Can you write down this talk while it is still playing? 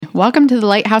Welcome to the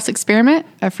Lighthouse Experiment,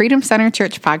 a Freedom Center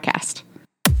Church podcast.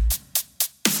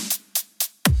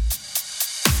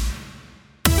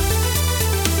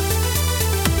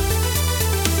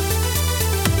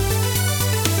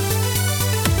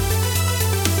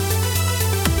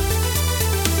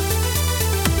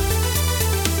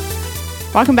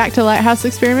 Welcome back to Lighthouse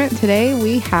Experiment. Today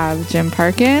we have Jim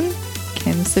Parkin,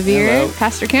 Kim Sevier, Hello.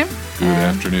 Pastor Kim. Good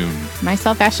afternoon.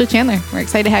 Myself, Ashley Chandler. We're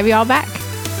excited to have you all back.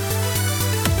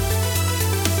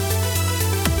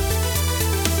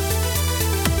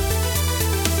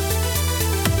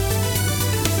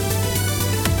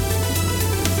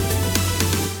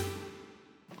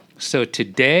 So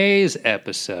today's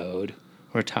episode,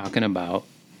 we're talking about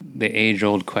the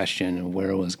age-old question of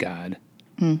where was God?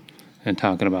 And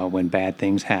talking about when bad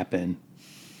things happen,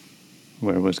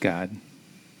 where was God?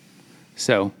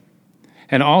 So,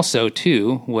 and also,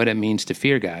 too, what it means to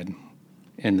fear God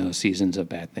in those seasons of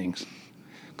bad things.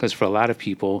 Because for a lot of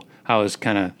people, I was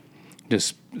kind of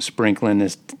just sprinkling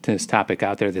this topic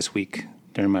out there this week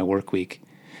during my work week,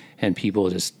 and people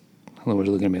just were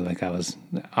looking at me like I was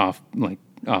off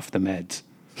the meds.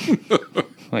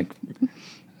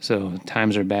 So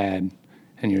times are bad,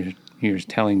 and you're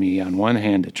telling me on one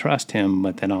hand to trust him,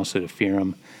 but then also to fear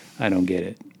him. I don't get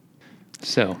it.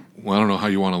 So, well, I don't know how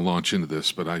you want to launch into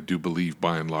this, but I do believe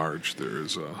by and large there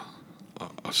is a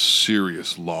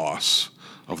serious loss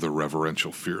of the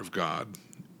reverential fear of God.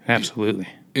 Absolutely.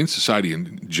 In society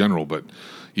in general, but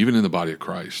even in the body of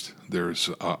Christ, there's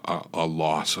a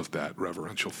loss of that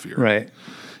reverential fear. Right.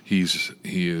 Jesus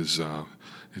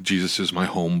is my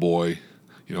homeboy.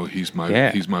 You know, he's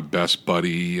my best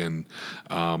buddy, and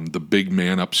the big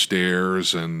man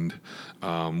upstairs, and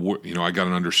I got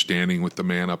an understanding with the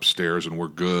man upstairs, and we're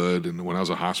good. And when I was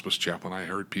a hospice chaplain, I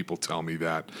heard people tell me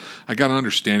that I got an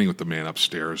understanding with the man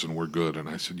upstairs, and we're good. And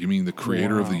I said, "You mean the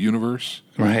creator of the universe?"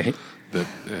 Right. That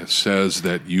says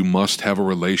that you must have a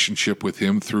relationship with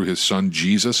him through his son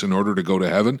Jesus in order to go to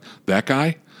heaven. That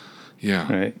guy,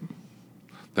 yeah, Right.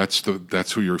 That's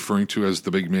who you're referring to as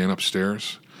the big man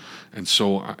upstairs. And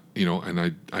so,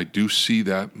 I do see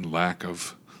that lack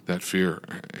of that fear,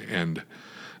 and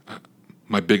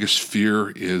my biggest fear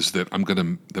is that I'm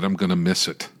gonna miss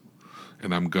it,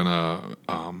 and I'm gonna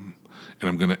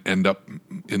end up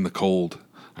in the cold.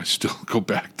 I still go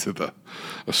back to the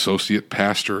associate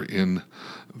pastor in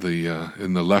the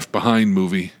Left Behind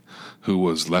movie, who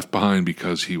was left behind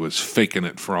because he was faking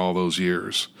it for all those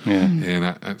years. Yeah.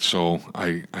 And so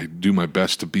I do my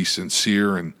best to be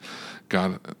sincere, and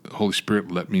God, Holy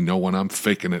Spirit, let me know when I'm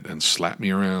faking it and slap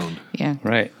me around. Yeah.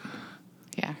 Right.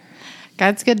 Yeah.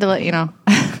 God's good to let you know.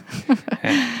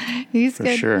 He's For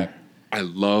good. sure. I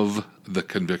love the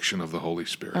conviction of the Holy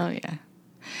Spirit. Oh, yeah.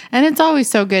 And it's always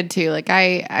so good, too. Like,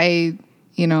 I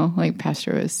like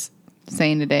Pastor was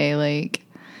saying today, like,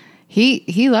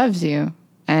 he loves you,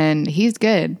 and he's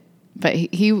good. But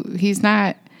he's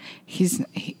not,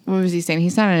 what was he saying?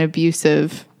 He's not an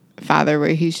abusive father where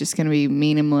he's just going to be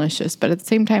mean and malicious, but at the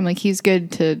same time, like, he's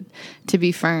good to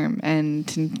be firm and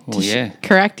to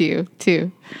correct you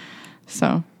too.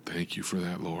 So Thank you for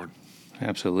that, Lord.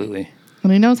 Absolutely.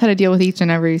 And he knows how to deal with each and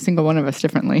every single one of us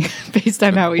differently based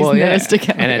on how he's knit us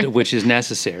together. And which is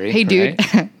necessary. Hey, dude.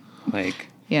 Right? Like,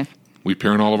 yeah. We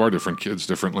parent all of our different kids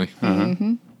differently.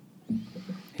 Mm-hmm.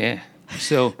 yeah.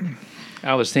 So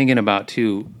I was thinking about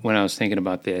too, when I was thinking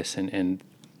about this, and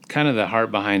kind of the heart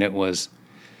behind it was,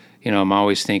 I'm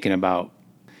always thinking about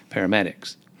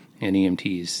paramedics and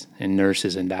EMTs and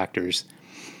nurses and doctors,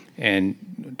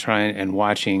 and trying and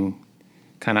watching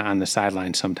kind of on the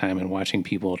sidelines sometime, and watching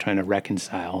people trying to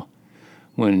reconcile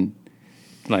when,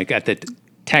 like, at the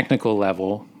technical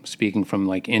level, speaking from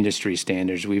like industry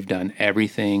standards, we've done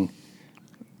everything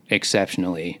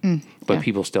exceptionally, but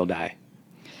people still die.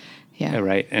 Yeah.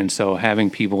 Right. And so having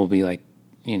people be like,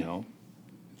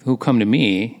 who come to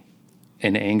me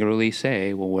and angrily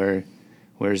say, well,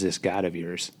 where's this God of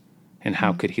yours? And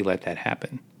how could he let that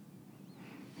happen?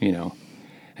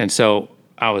 And so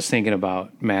I was thinking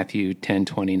about Matthew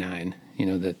 10:29,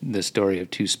 the story of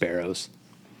two sparrows,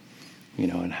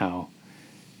 and how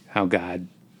God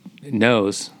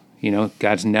knows,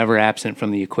 God's never absent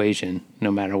from the equation, no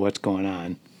matter what's going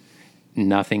on.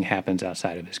 Nothing happens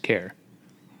outside of his care.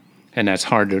 And that's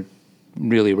hard to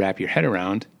really wrap your head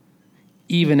around,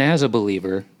 even as a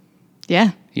believer.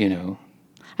 Yeah.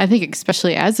 I think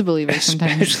especially as a believer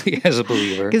sometimes. Especially as a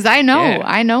believer. Because I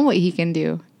know what he can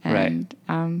do. And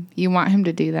Right. You want him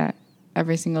to do that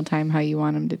every single time how you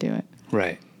want him to do it.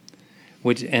 Right.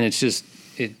 It's just,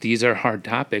 these are hard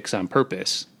topics on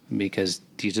purpose, because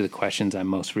these are the questions I'm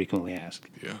most frequently asked.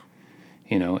 Yeah.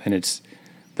 And it's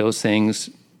those things,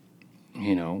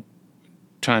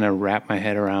 trying to wrap my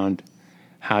head around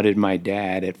how did my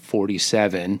dad at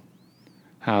 47,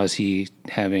 how is he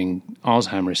having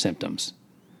Alzheimer's symptoms?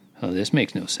 Oh, this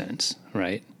makes no sense,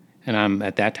 right? And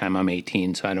at that time I'm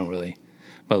 18, so I don't really,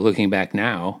 but looking back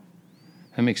now,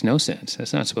 that makes no sense.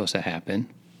 That's not supposed to happen.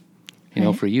 You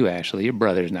know, for you, Ashley, your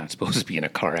brother's not supposed to be in a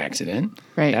car accident.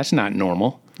 Right. That's not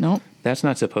normal. Nope. That's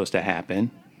not supposed to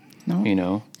happen. No. You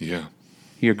know? Yeah.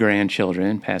 Your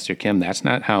grandchildren, Pastor Kim, that's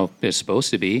not how it's supposed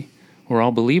to be. We're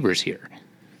all believers here.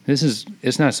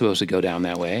 It's not supposed to go down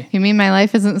that way. You mean my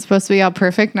life isn't supposed to be all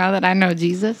perfect now that I know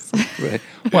Jesus? Right.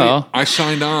 Well, I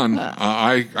signed on.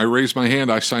 I raised my hand.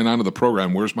 I signed on to the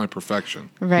program. Where's my perfection?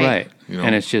 right. You know?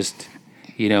 And it's just,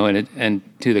 you know, and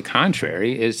to the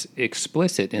contrary, is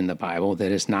explicit in the Bible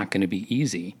that it's not going to be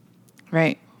easy,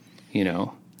 Right. you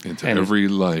know. Into every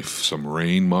life, some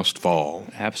rain must fall.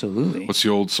 Absolutely. What's the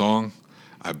old song?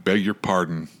 I beg your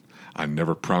pardon. I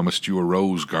never promised you a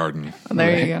rose garden. Well,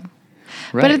 there Right. you go.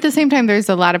 Right. But at the same time, there's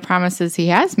a lot of promises he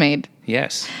has made.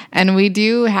 Yes. And we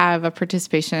do have a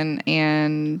participation,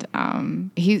 and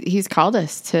he's called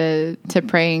us to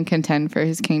pray and contend for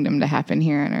his kingdom to happen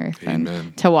here on earth. Amen.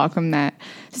 And to welcome that.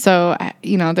 So,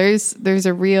 you know, there's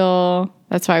a real,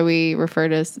 that's why we refer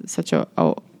to as such a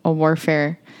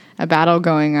warfare, a battle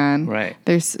going on. Right.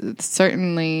 There's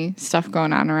certainly stuff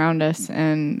going on around us,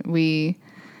 and we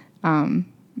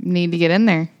need to get in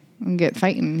there and get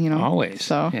fighting, you know. Always.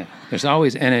 So yeah. There's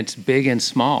always, and it's big and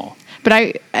small. But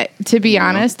I to be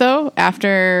honest though,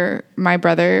 after my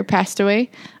brother passed away,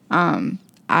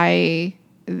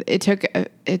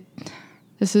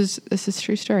 this is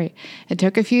true story. It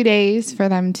took a few days for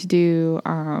them to do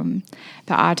the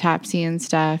autopsy and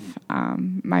stuff.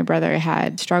 My brother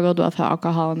had struggled with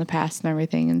alcohol in the past and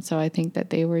everything, and so I think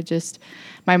that they were just,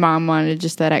 my mom wanted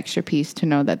just that extra piece to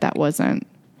know that wasn't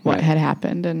what Right. had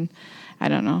happened. And I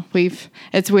don't know.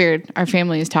 It's weird. Our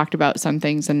family has talked about some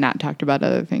things and not talked about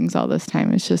other things all this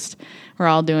time. It's just, we're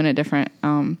all doing it different.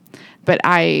 But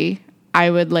I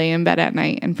would lay in bed at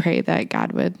night and pray that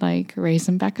God would like raise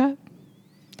him back up.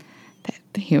 That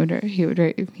he would, you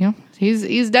know,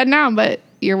 he's dead now, but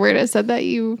your word has said that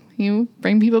you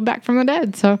bring people back from the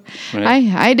dead. So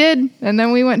Right. I did. And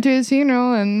then we went to his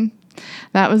funeral, and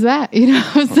that was that, you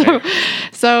know? Okay.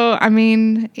 So, I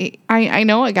mean, I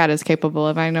know what God is capable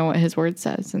of. I know what his word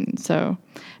says. And so,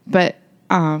 but,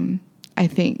 I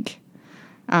think,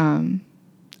 I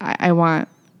want,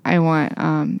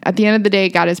 at the end of the day,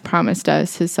 God has promised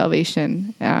us his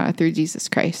salvation, through Jesus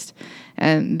Christ.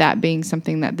 And that being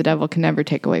something that the devil can never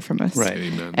take away from us. Right.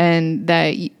 Amen. And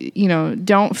that, you know,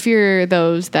 don't fear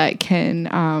those that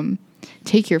can,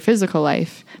 take your physical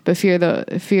life, but fear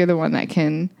the one that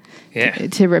can, Yeah.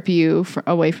 to rip you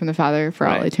away from the Father for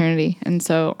all Right. eternity. And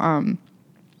so,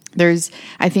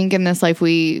 I think in this life,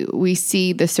 we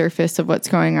see the surface of what's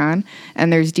going on,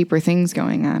 and there's deeper things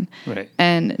going on. Right.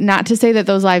 And not to say that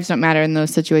those lives don't matter in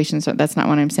those situations. That's not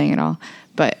what I'm saying at all.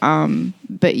 But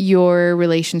your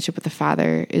relationship with the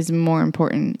Father is more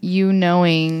important. You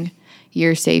knowing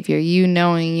your Savior, you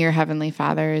knowing your Heavenly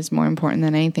Father is more important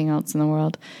than anything else in the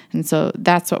world. And so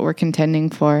that's what we're contending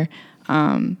for.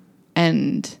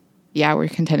 And yeah, we're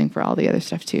contending for all the other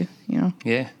stuff too, you know?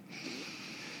 Yeah.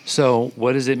 So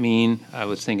what does it mean? I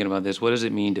was thinking about this. What does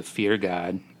it mean to fear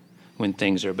God when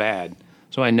things are bad?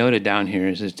 So I noted down here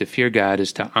is to fear God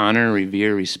is to honor,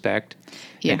 revere, respect,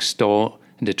 Yeah. extol,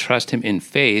 and to trust him in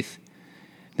faith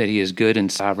that he is good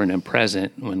and sovereign and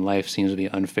present when life seems to be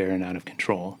unfair and out of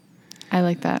control. I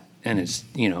like that. And it's,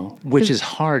 you know, which is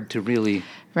hard to really...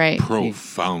 Right.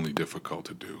 Profoundly difficult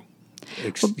to do.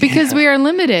 Because we are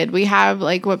limited. We have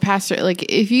like what Pastor, like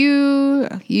if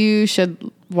you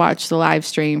should watch the live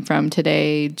stream from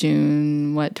today,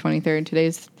 June, 23rd?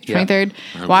 Today's 23rd.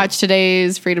 Yeah. Watch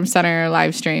today's Freedom Center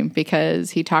live stream,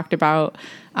 because he talked about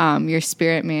your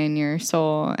spirit, man, your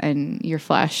soul, and your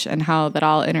flesh, and how that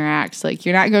all interacts. Like,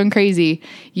 you're not going crazy.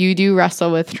 You do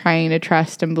wrestle with trying to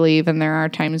trust and believe, and there are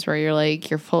times where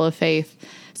you're full of faith.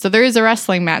 So there is a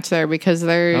wrestling match there, because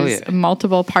there's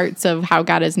multiple parts of how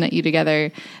God has knit you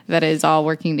together that is all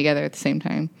working together at the same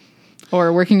time,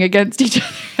 or working against each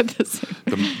other at the same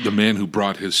time. The man who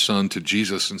brought his son to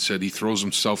Jesus and said he throws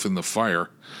himself in the fire.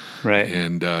 Right.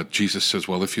 And Jesus says,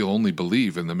 well, if you'll only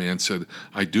believe. And the man said,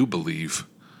 I do believe.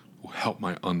 Help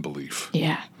my unbelief.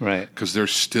 Yeah. Right. Because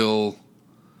there's still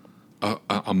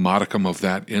a modicum of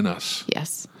that in us.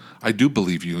 Yes. I do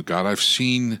believe you, God. I've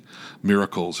seen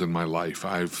miracles in my life.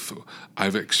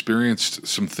 I've experienced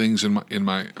some things in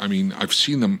my. I mean, I've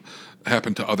seen them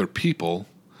happen to other people,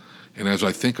 And as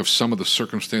I think of some of the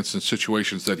circumstances and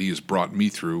situations that he has brought me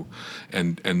through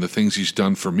and the things he's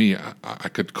done for me, I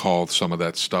could call some of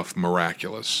that stuff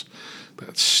miraculous,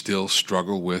 but still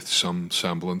struggle with some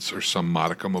semblance or some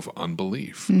modicum of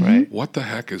unbelief. Right. What the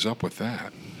heck is up with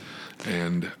that?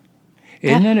 And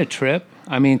isn't it a trip?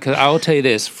 I mean, because I will tell you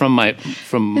this from myself.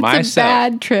 It's a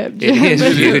bad trip. It is,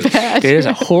 dude. Bad It is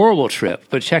a horrible trip.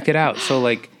 But check it out. So,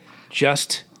 like,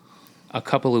 just a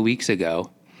couple of weeks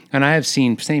ago, and I have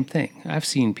seen same thing. I've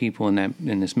seen people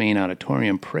in this main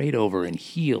auditorium prayed over and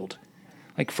healed,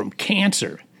 like from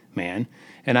cancer, man.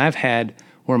 And I've had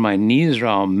where my knees are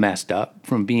all messed up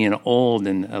from being old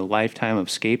and a lifetime of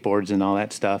skateboards and all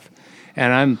that stuff,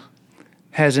 and I'm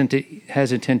hesitant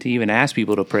to even ask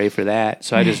people to pray for that,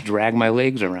 so I just drag my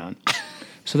legs around.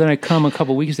 So then a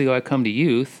couple weeks ago, I come to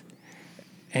youth,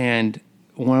 and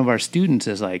one of our students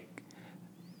is like,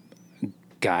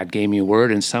 God gave me a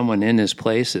word, and someone in this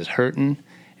place is hurting,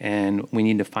 and we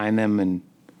need to find them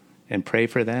and pray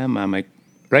for them. I'm like,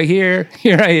 right here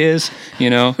I is,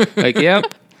 like,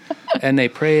 yep. And they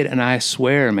prayed, and I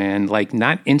swear, man, like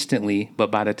not instantly,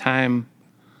 but by the time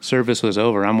service was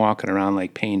over, I'm walking around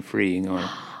like pain-free and going,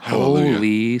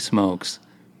 holy smokes.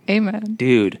 Amen.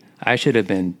 Dude, I should have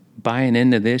been buying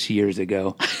into this years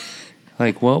ago.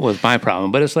 Like, what was my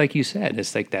problem? But it's like you said,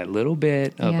 it's like that little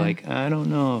bit of like, I don't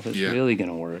know if it's really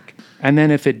going to work. And then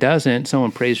if it doesn't,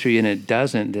 someone prays for you and it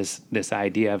doesn't, this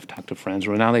idea, I've talked to friends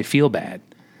where now they feel bad.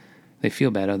 They feel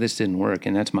bad, oh, this didn't work,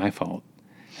 and that's my fault.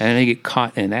 And they get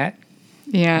caught in that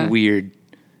weird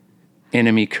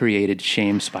enemy-created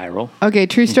shame spiral. Okay,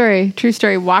 true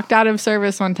story. Walked out of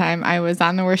service one time. I was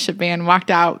on the worship band, walked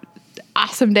out,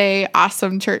 awesome day,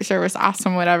 awesome church service,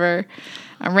 awesome whatever.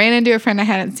 I ran into a friend I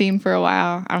hadn't seen for a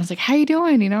while. I was like, how you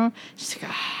doing? She's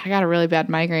like, I got a really bad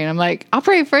migraine. I'm like, I'll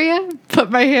pray for you.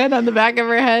 Put my hand on the back of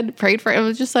her head, prayed for it. It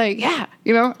was just like,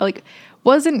 like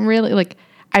wasn't really like,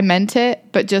 I meant it,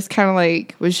 but just kind of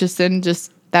like was just in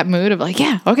just that mood of like,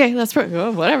 yeah, okay, let's pray.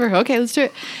 Oh, whatever. Okay, let's do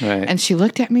it. Right. And she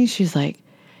looked at me. She's like,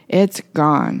 it's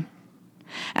gone.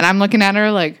 And I'm looking at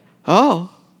her like,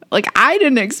 oh, like I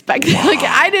didn't expect it. Like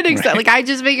I didn't expect, like I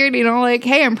just figured, like,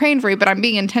 hey, I'm praying for you, but I'm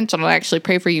being intentional to actually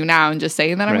pray for you now and just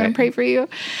saying that I'm going to pray for you.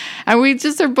 And we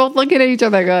just are both looking at each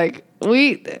other like,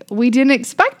 we didn't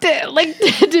expect it, like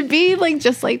to be like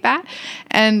just like that.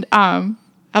 And I'm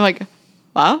like,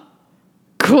 well,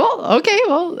 cool. Okay,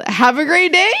 well, have a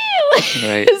great day.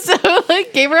 Right. So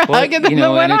like gave her a hug and then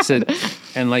went on.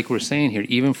 And like we're saying here,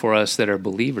 even for us that are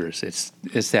believers,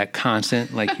 it's that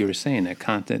constant, like you were saying, that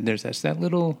constant. There's that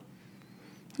little,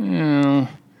 when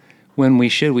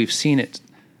we've seen it,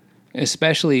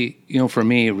 especially for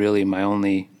me, really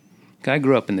I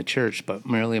grew up in the church, but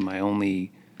really my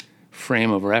only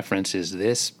frame of reference is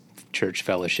this church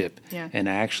fellowship, and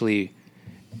actually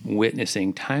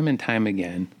witnessing time and time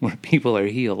again where people are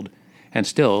healed. And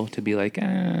still to be like,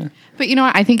 But you know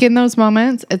what? I think in those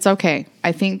moments, it's okay.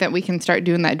 I think that we can start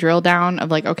doing that drill down of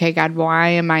like, okay, God, why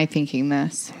am I thinking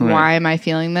this? Right. Why am I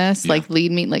feeling this? Yeah. Like,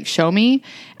 lead me, like, show me.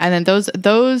 And then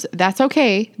those, that's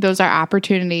okay. Those are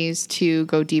opportunities to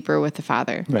go deeper with the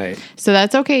Father. Right. So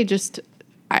that's okay. Just,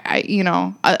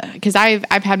 because I've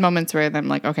had moments where I'm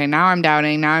like, okay, now I'm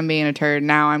doubting, now I'm being a turd,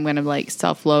 now I'm going to like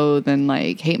self-loathe and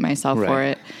like hate myself for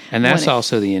it. And that's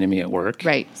also the enemy at work.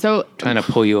 Right. So trying to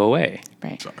pull you away.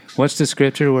 Right. What's the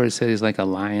scripture where it says he's like a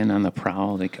lion on the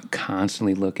prowl, like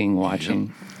constantly looking,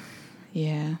 watching?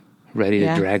 Yeah. Ready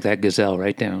to drag that gazelle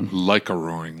right down. Like a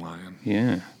roaring lion.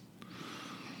 Yeah.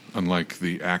 Unlike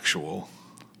the actual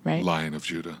Lion of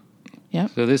Judah.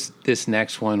 Yep. So this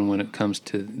next one, when it comes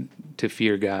to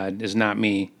fear God, is not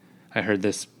me. I heard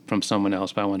this from someone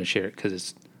else, but I want to share it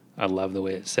because I love the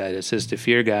way it said. It says to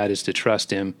fear God is to trust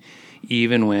him,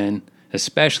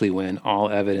 especially when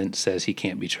all evidence says he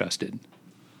can't be trusted.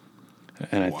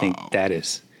 And I think that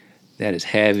is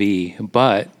heavy,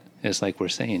 but it's like we're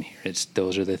saying here,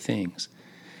 those are the things.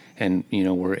 And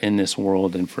we're in this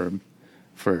world, and for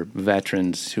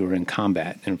veterans who are in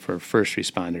combat, and for first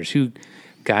responders,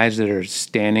 guys that are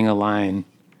standing a line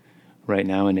right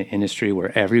now in an industry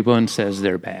where everyone says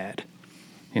they're bad,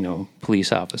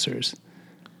 police officers.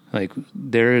 Like,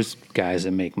 there's guys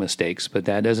that make mistakes, but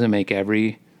that doesn't make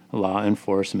every law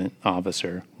enforcement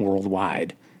officer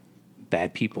worldwide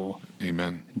bad people.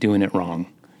 Amen. Doing it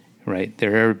wrong, right?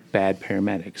 There are bad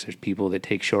paramedics. There's people that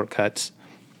take shortcuts,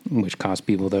 which cost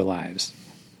people their lives.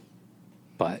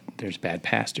 But there's bad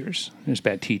pastors, there's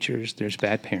bad teachers, there's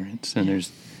bad parents, and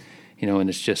there's, and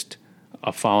it's just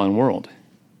a fallen world.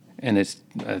 And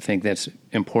I think that's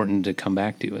important to come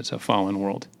back to. It's a fallen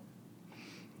world.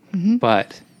 Mm-hmm.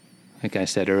 But, like I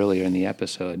said earlier in the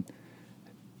episode,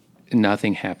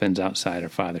 nothing happens outside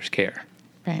of Father's care.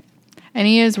 Right. And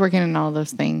he is working in all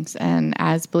those things. And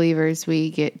as believers,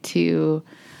 we get to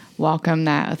welcome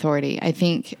that authority. I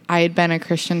think I had been a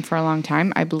Christian for a long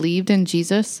time. I believed in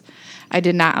Jesus. I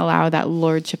did not allow that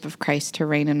lordship of Christ to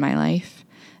reign in my life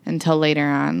until later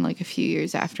on, like a few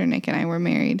years after Nick and I were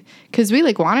married. Because we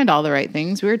wanted all the right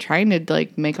things. We were trying to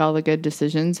make all the good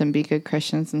decisions and be good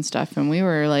Christians and stuff. And we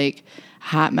were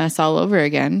hot mess all over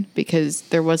again because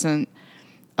there wasn't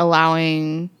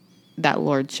allowing that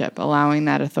lordship, allowing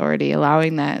that authority,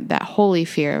 allowing that holy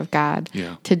fear of God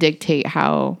to dictate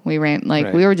how we ran.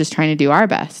 We were just trying to do our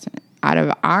best out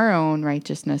of our own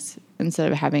righteousness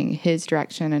instead of having his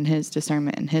direction and his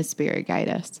discernment and his spirit guide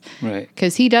us. Right.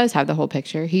 Because he does have the whole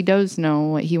picture. He does know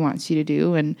what he wants you to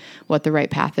do and what the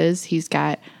right path is. He's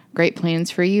got great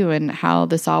plans for you and how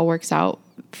this all works out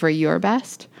for your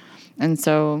best. And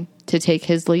so to take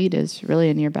his lead is really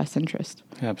in your best interest.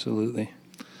 Absolutely.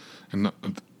 And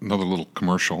another little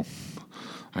commercial.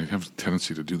 I have a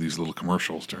tendency to do these little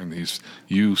commercials during these.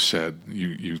 You said,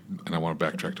 you, and I want to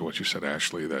backtrack to what you said,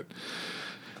 Ashley, that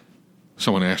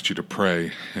someone asked you to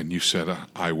pray, and you said,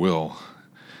 I will.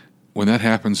 When that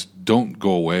happens, don't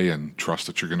go away and trust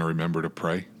that you're going to remember to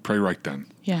pray. Pray right then.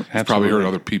 Yeah. You've probably heard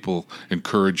other people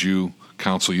encourage you,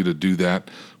 counsel you to do that.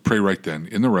 Pray right then,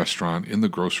 in the restaurant, in the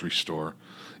grocery store,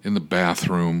 in the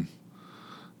bathroom,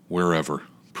 wherever.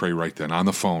 Pray right then. On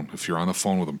the phone. If you're on the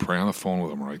phone with them, pray on the phone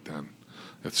with them right then.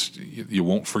 You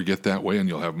won't forget that way, and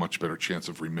you'll have much better chance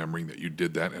of remembering that you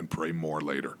did that and pray more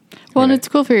later. Well, and it's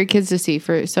cool for your kids to see.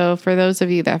 For those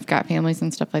of you that have got families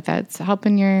and stuff like that,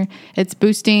 it's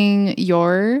boosting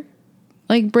your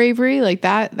bravery,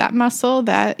 that muscle,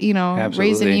 that, Absolutely.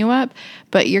 raising you up.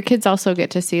 But your kids also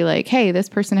get to see hey, this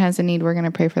person has a need. We're going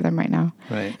to pray for them right now.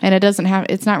 Right. And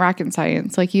it's not rocket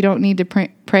science. You don't need to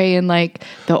pray in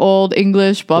the old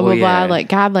English, blah, blah, blah.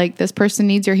 God, this person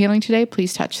needs your healing today.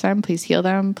 Please touch them. Please heal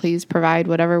them. Please provide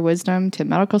whatever wisdom to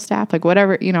medical staff,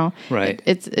 whatever, Right.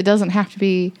 It doesn't have to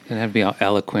be. It doesn't have to be all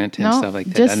eloquent and stuff like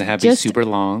that. It Just, doesn't have to be super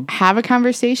long. Have a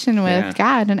conversation with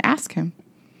God and ask him.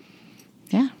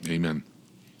 Yeah. Amen.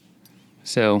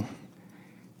 So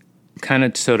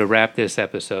to wrap this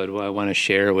episode, what I want to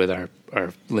share with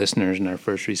our listeners and our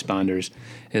first responders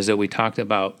is that we talked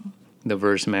about the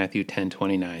verse Matthew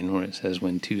 10:29, where it says,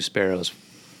 when two sparrows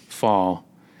fall,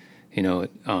 to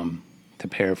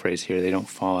paraphrase here, they don't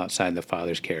fall outside the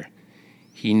Father's care.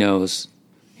 He knows,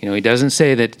 he doesn't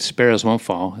say that sparrows won't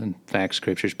fall. In fact,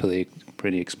 Scripture's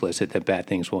pretty explicit that bad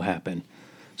things will happen.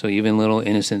 So even little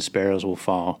innocent sparrows will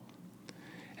fall.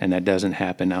 And that doesn't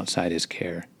happen outside his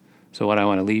care. So what I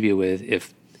want to leave you with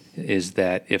is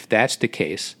that if that's the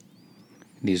case,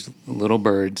 these little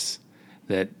birds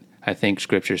that I think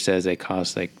Scripture says they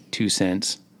cost 2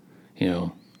 cents,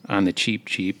 on the cheap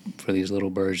for these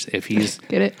little birds. If he's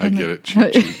get it, I get it. Cheap.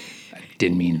 I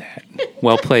didn't mean that.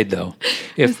 Well played though.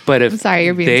 Sorry,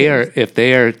 you're being serious. If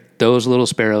they are those little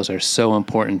sparrows are so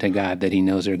important to God that he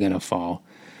knows they're going to fall,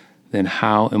 then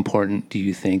how important do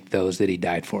you think those that he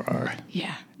died for are?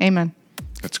 Yeah. Amen.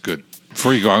 That's good.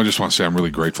 Before you go, I just want to say I'm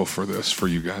really grateful for this, for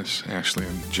you guys, Ashley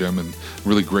and Jim, and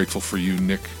really grateful for you,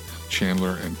 Nick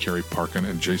Chandler and Carrie Parkin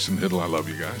and Jason Hiddle. I love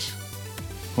you guys.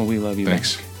 Well, we love you.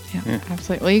 Thanks. Back. Yeah,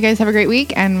 absolutely. Well, you guys have a great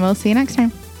week, and we'll see you next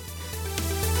time.